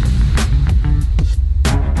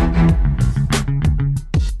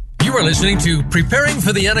 You are listening to Preparing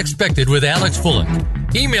for the Unexpected with Alex Fullick.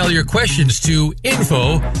 Email your questions to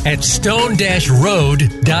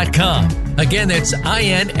info@stone-road.com. Again, that's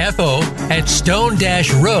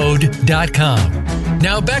info@stone-road.com.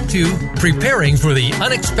 Now back to Preparing for the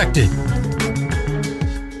Unexpected.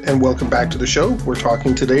 And welcome back to the show. We're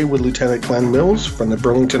talking today with Lieutenant Glenn Mills from the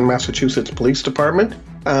Burlington, Massachusetts Police Department.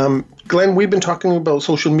 Glenn, we've been talking about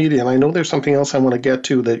social media, and I know there's something else I want to get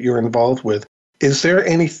to that you're involved with. Is there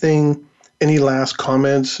anything, any last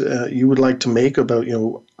comments you would like to make about,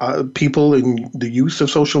 people and the use of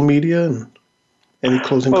social media, and any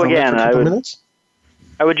closing comments for a couple minutes?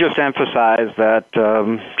 I would just emphasize that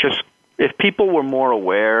just if people were more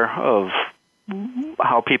aware of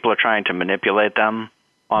how people are trying to manipulate them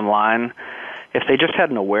online, if they just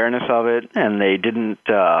had an awareness of it and they didn't,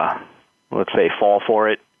 let's say, fall for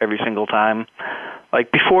it every single time,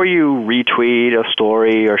 like before you retweet a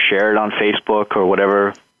story or share it on Facebook or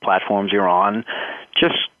whatever platforms you're on,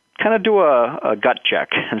 just kind of do a gut check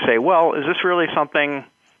and say, well, is this really something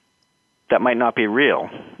that might not be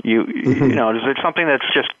real? You know, is it something that's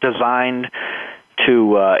just designed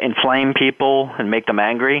to inflame people and make them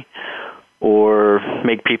angry? or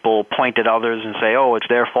make people point at others and say, oh, it's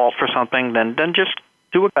their fault for something, then just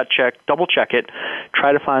do a gut check, double check it,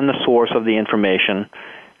 try to find the source of the information,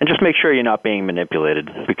 and just make sure you're not being manipulated,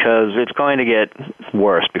 because it's going to get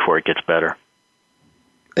worse before it gets better.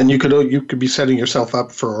 And you could be setting yourself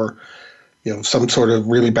up for, some sort of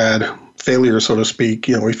really bad failure, so to speak,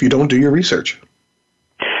 if you don't do your research.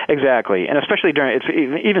 Exactly, and especially it's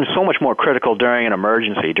even so much more critical during an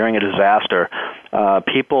emergency, during a disaster.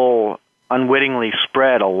 People unwittingly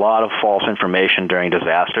spread a lot of false information during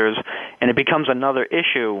disasters, and it becomes another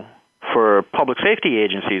issue for public safety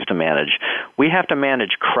agencies to manage. We have to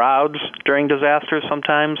manage crowds during disasters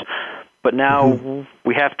sometimes, but now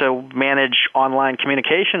we have to manage online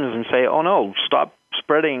communications and say, oh no, stop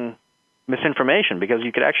spreading misinformation, because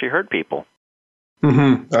you could actually hurt people.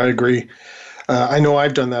 I agree. I know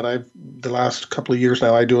I've done that. The last couple of years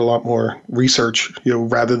now, I do a lot more research,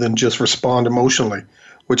 rather than just respond emotionally,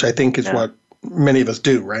 which I think is what many of us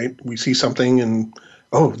do, right? We see something and,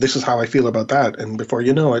 oh, this is how I feel about that. And before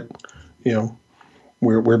you know it,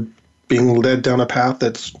 we're being led down a path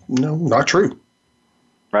that's not true.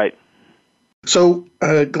 Right. So,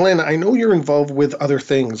 Glenn, I know you're involved with other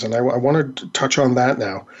things, and I want to touch on that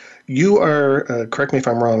now. You are, correct me if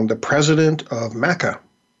I'm wrong, the president of MACA.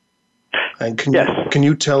 And can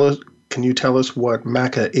you tell us what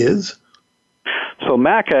MACA is? So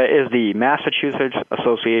MACA is the Massachusetts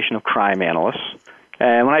Association of Crime Analysts.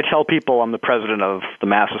 And when I tell people I'm the president of the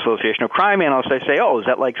Mass Association of Crime Analysts, they say, oh, is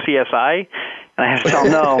that like CSI? And I have to tell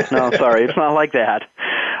them, no, sorry, it's not like that.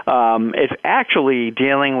 It's actually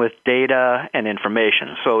dealing with data and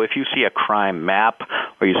information. So if you see a crime map,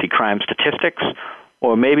 or you see crime statistics,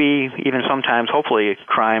 or maybe even sometimes, hopefully,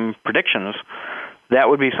 crime predictions, that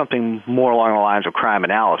would be something more along the lines of crime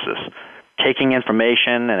analysis, taking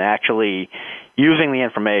information and actually using the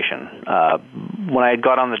information. When I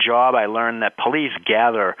got on the job, I learned that police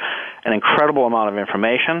gather an incredible amount of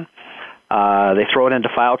information. They throw it into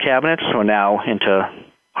file cabinets, or now into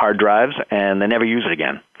hard drives, and they never use it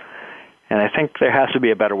again. And I think there has to be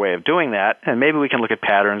a better way of doing that, and maybe we can look at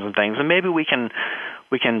patterns and things, and maybe we can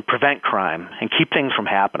prevent crime and keep things from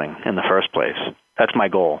happening in the first place. That's my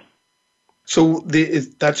goal. So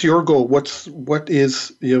that's your goal. What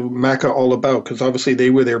is MACA all about? Because obviously they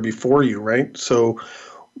were there before you, right? So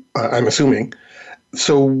I'm assuming.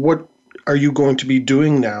 So what are you going to be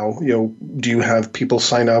doing now? Do you have people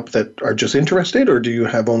sign up that are just interested, or do you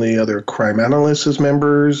have only other crime analysts as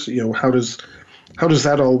members? How does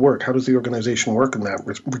that all work? How does the organization work in that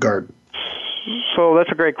regard? So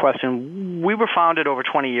that's a great question. We were founded over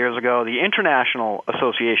 20 years ago. The International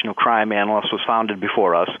Association of Crime Analysts was founded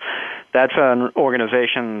before us. That's an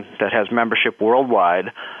organization that has membership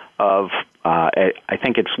worldwide of, I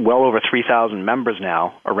think it's well over 3,000 members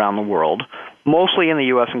now around the world, mostly in the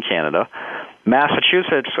U.S. and Canada.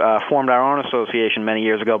 Massachusetts formed our own association many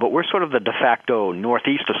years ago, but we're sort of the de facto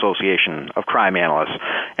Northeast Association of Crime Analysts.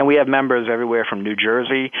 And we have members everywhere from New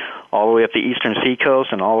Jersey all the way up the eastern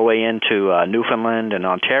seacoast and all the way into Newfoundland and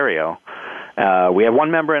Ontario. We have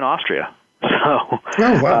one member in Austria. So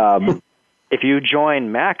if you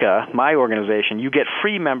join MACA, my organization, you get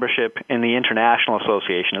free membership in the International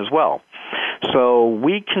Association as well. So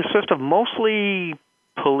we consist of mostly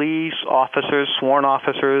police officers, sworn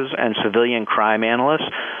officers, and civilian crime analysts,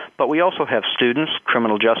 but we also have students,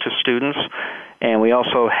 criminal justice students, and we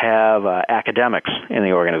also have academics in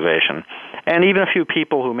the organization, and even a few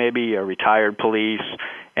people who maybe are retired police,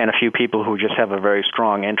 and a few people who just have a very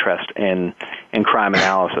strong interest in crime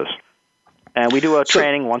analysis. And we do a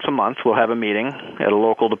training once a month. We'll have a meeting at a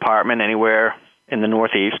local department anywhere in the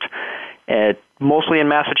Northeast, mostly in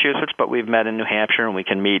Massachusetts, but we've met in New Hampshire, and we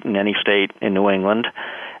can meet in any state in New England.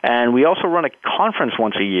 And we also run a conference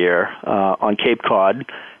once a year on Cape Cod,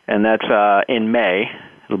 and that's in May.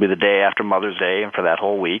 It'll be the day after Mother's Day, and for that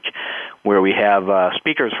whole week, where we have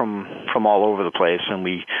speakers from all over the place, and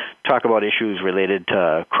we talk about issues related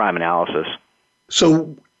to crime analysis.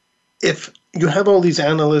 So if you have all these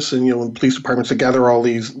analysts and police departments that gather all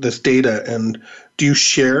this data, and do you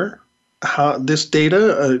share this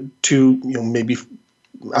data to maybe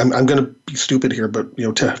I'm going to be stupid here, but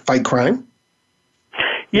to fight crime?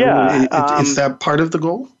 Yeah, is that part of the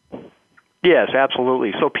goal? Yes,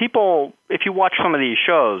 absolutely. So people, if you watch some of these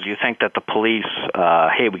shows, you think that the police,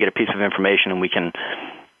 hey, we get a piece of information and we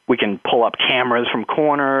can pull up cameras from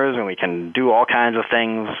corners and we can do all kinds of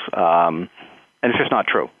things. And it's just not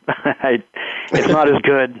true. It's not as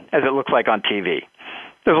good as it looks like on TV.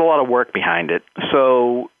 There's a lot of work behind it.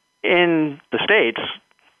 So in the States,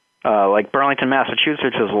 like Burlington,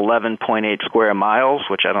 Massachusetts is 11.8 square miles,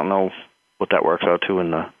 which I don't know what that works out to in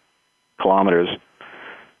the kilometers.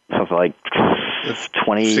 something like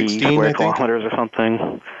 20 square kilometers or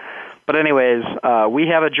something. But anyways, we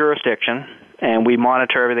have a jurisdiction, and we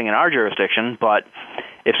monitor everything in our jurisdiction, but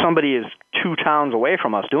if somebody is 2 towns away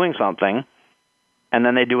from us doing something, and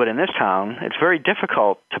then they do it in this town, it's very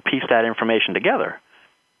difficult to piece that information together.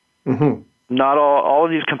 Mm-hmm. Not all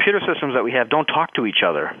of these computer systems that we have don't talk to each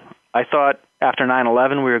other. I thought after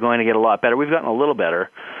 9/11 we were going to get a lot better. We've gotten a little better,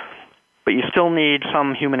 but you still need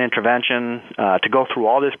some human intervention to go through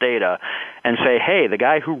all this data and say, hey, the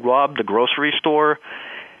guy who robbed the grocery store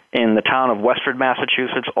in the town of Westford,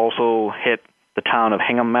 Massachusetts, also hit the town of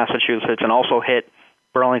Hingham, Massachusetts, and also hit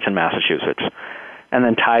Burlington, Massachusetts, and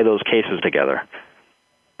then tie those cases together.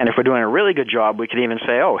 And if we're doing a really good job, we could even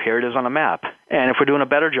say, oh, here it is on a map. And if we're doing a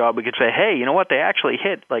better job, we could say, hey, you know what? They actually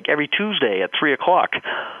hit like every Tuesday at 3 o'clock.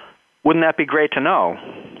 Wouldn't that be great to know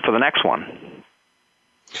for the next one?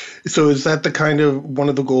 So is that the kind of one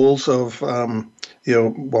of the goals of, well,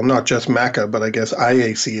 not just MACA, but I guess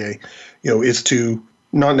IACA, is to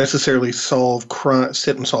not necessarily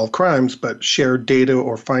sit and solve crimes, but share data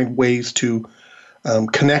or find ways to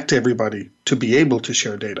connect everybody to be able to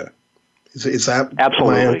share data? Is that,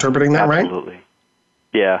 Absolutely. Am I interpreting that right? Absolutely.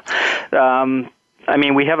 Yeah.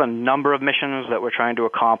 We have a number of missions that we're trying to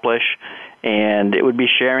accomplish, and it would be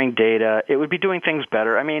sharing data. It would be doing things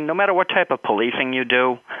better. No matter what type of policing you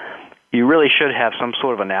do, you really should have some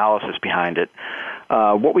sort of analysis behind it.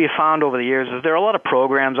 What we have found over the years is there are a lot of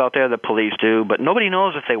programs out there that police do, but nobody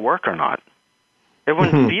knows if they work or not.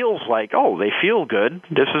 Everyone feels like, oh, they feel good.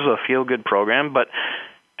 This is a feel-good program, but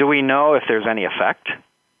do we know if there's any effect?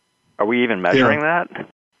 Are we even measuring that?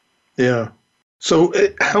 Yeah. So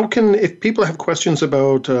if people have questions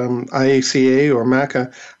about IACA or MACA,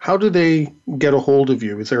 how do they get a hold of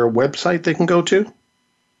you? Is there a website they can go to?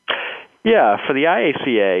 Yeah, for the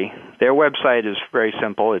IACA, their website is very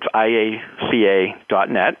simple. It's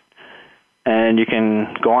iaca.net, and you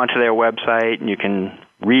can go onto their website and you can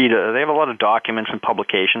read. They have a lot of documents and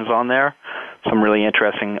publications on there, some really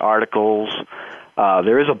interesting articles.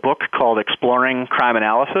 There is a book called Exploring Crime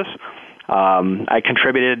Analysis. I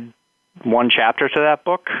contributed one chapter to that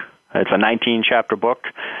book. It's a 19-chapter book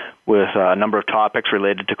with a number of topics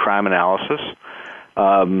related to crime analysis.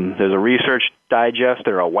 There's a research digest.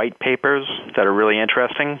 There are white papers that are really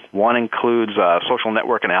interesting. One includes social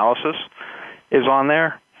network analysis is on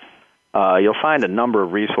there. You'll find a number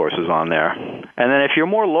of resources on there. And then if you're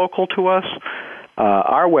more local to us,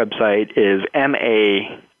 our website is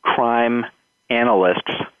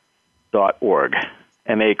macrimeanalysts.org,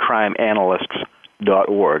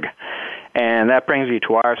 macrimeanalysts.org. And that brings you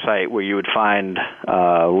to our site where you would find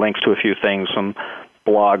links to a few things, some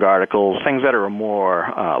blog articles, things that are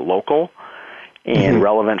more local and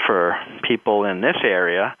relevant for people in this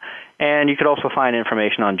area. And you could also find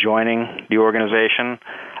information on joining the organization.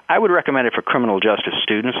 I would recommend it for criminal justice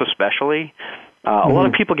students especially. A lot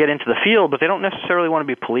of people get into the field, but they don't necessarily want to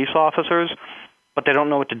be police officers, but they don't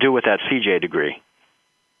know what to do with that CJ degree.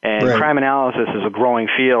 And crime analysis is a growing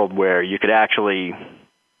field where you could actually,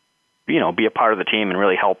 be a part of the team and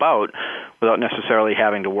really help out without necessarily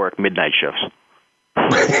having to work midnight shifts.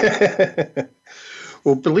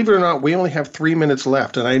 Well, believe it or not, we only have 3 minutes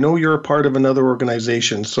left, and I know you're a part of another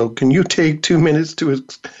organization. So can you take 2 minutes to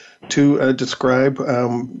describe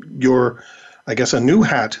your, I guess, a new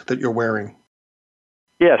hat that you're wearing?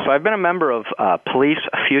 Yeah, so I've been a member of Police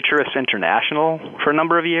Futurists International for a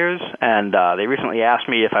number of years, and they recently asked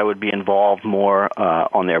me if I would be involved more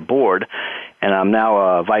on their board, and I'm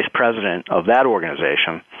now a vice president of that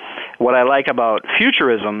organization. What I like about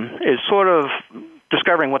futurism is sort of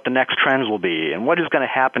discovering what the next trends will be and what is going to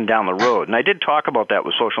happen down the road. And I did talk about that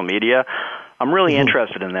with social media. I'm really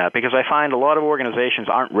interested in that because I find a lot of organizations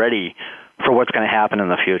aren't ready for what's going to happen in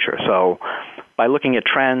the future. So by looking at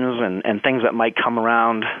trends and things that might come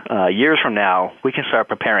around years from now, we can start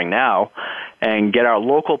preparing now and get our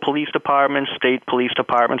local police departments, state police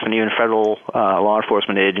departments, and even federal law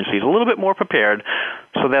enforcement agencies a little bit more prepared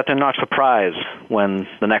so that they're not surprised when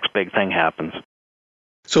the next big thing happens.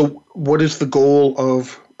 So what is the goal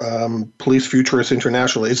of Police Futurists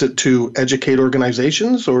International? Is it to educate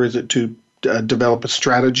organizations, or is it to develop a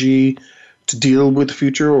strategy to deal with the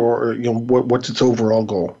future, or what's its overall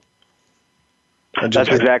goal? That's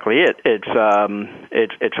exactly it.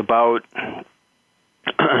 It's about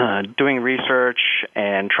doing research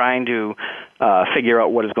and trying to figure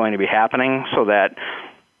out what is going to be happening so that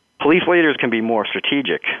police leaders can be more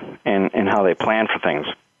strategic in how they plan for things.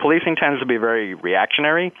 Policing tends to be very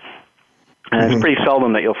reactionary, and it's pretty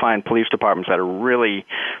seldom that you'll find police departments that are really,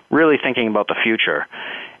 really thinking about the future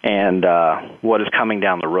and what is coming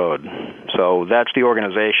down the road. So that's the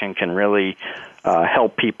organization can really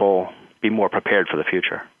help people be more prepared for the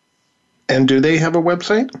future. And do they have a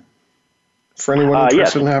website for anyone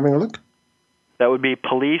interested in having a look? That would be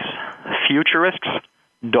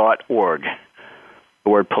policefuturists.org. The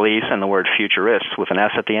word police and the word futurists with an S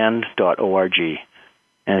at the end, .org.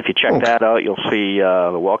 And if you check that out, you'll see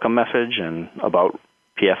the welcome message and about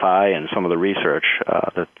PFI and some of the research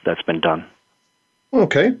that's been done.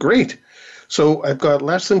 Okay, great. So I've got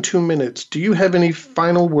less than 2 minutes. Do you have any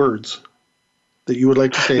final words that you would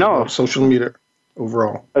like to say about social media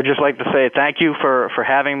overall? I'd just like to say thank you for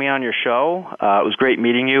having me on your show. It was great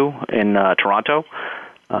meeting you in Toronto.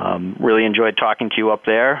 Really enjoyed talking to you up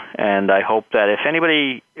there, and I hope that if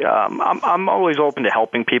anybody, I'm always open to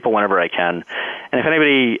helping people whenever I can, and if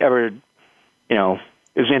anybody ever,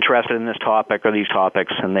 is interested in this topic or these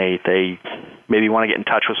topics, and they maybe want to get in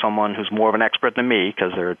touch with someone who's more of an expert than me,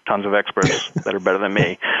 because there are tons of experts that are better than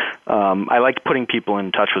me, I like putting people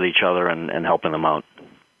in touch with each other and helping them out.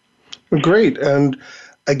 Great, and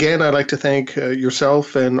again, I'd like to thank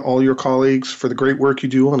yourself and all your colleagues for the great work you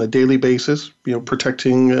do on a daily basis,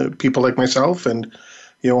 protecting people like myself and,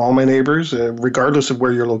 all my neighbors, regardless of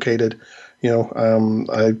where you're located.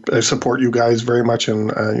 I support you guys very much,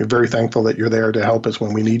 and I'm very thankful that you're there to help us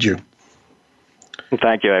when we need you.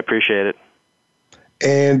 Thank you. I appreciate it.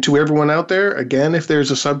 And to everyone out there, again, if there's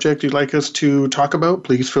a subject you'd like us to talk about,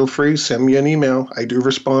 please feel free, send me an email. I do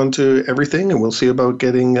respond to everything, and we'll see about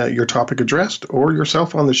getting your topic addressed or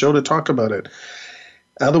yourself on the show to talk about it.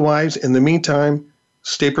 Otherwise, in the meantime,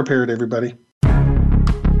 stay prepared, everybody.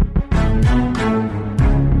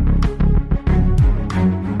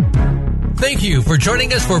 Thank you for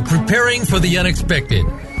joining us for Preparing for the Unexpected.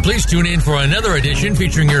 Please tune in for another edition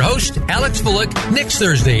featuring your host, Alex Bullock, next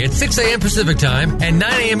Thursday at 6 a.m. Pacific Time and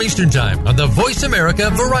 9 a.m. Eastern Time on the Voice America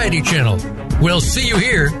Variety Channel. We'll see you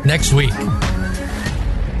here next week.